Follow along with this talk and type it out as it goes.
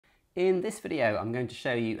In this video, I'm going to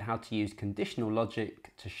show you how to use conditional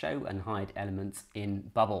logic to show and hide elements in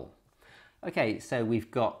Bubble. Okay, so we've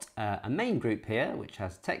got a main group here, which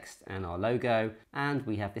has text and our logo, and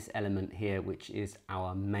we have this element here, which is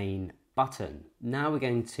our main button. Now we're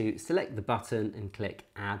going to select the button and click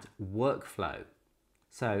Add Workflow.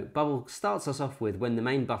 So Bubble starts us off with when the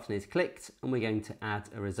main button is clicked, and we're going to add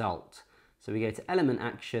a result. So we go to Element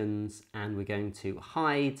Actions, and we're going to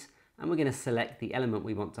Hide, and we're going to select the element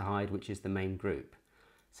we want to hide, which is the main group.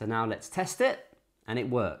 So now let's test it, and it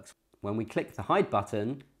works. When we click the Hide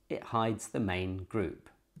button, it hides the main group.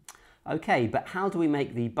 Okay, but how do we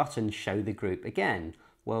make the button show the group again?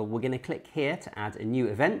 Well, we're going to click here to add a new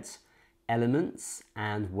event, Elements,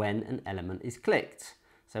 and when an element is clicked.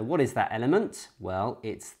 So what is that element? Well,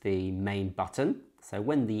 it's the main button. So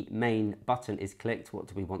when the main button is clicked, what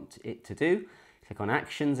do we want it to do? Click on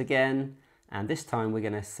Actions again, and this time we're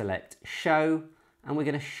going to select Show, and we're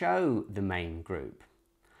going to show the main group.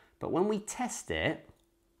 But when we test it,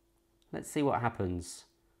 let's see what happens.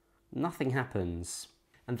 Nothing happens.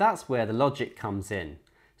 And that's where the logic comes in.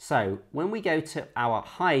 So when we go to our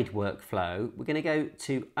hide workflow, we're going to go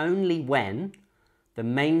to only when the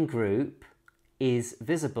main group is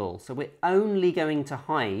visible. So we're only going to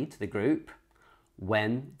hide the group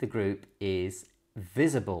when the group is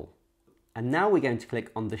visible. And now we're going to click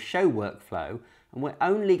on the show workflow, and we're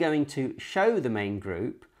only going to show the main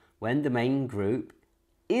group when the main group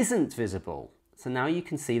isn't visible. So now you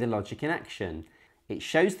can see the logic in action. It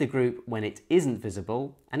shows the group when it isn't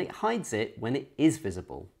visible, and it hides it when it is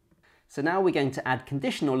visible. So now we're going to add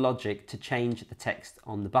conditional logic to change the text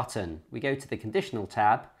on the button. We go to the Conditional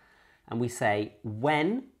tab, and we say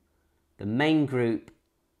when the main group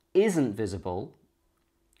isn't visible,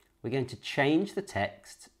 we're going to change the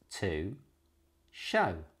text to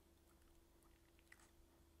show.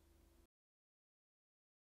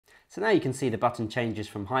 So now you can see the button changes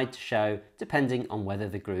from hide to show depending on whether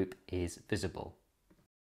the group is visible.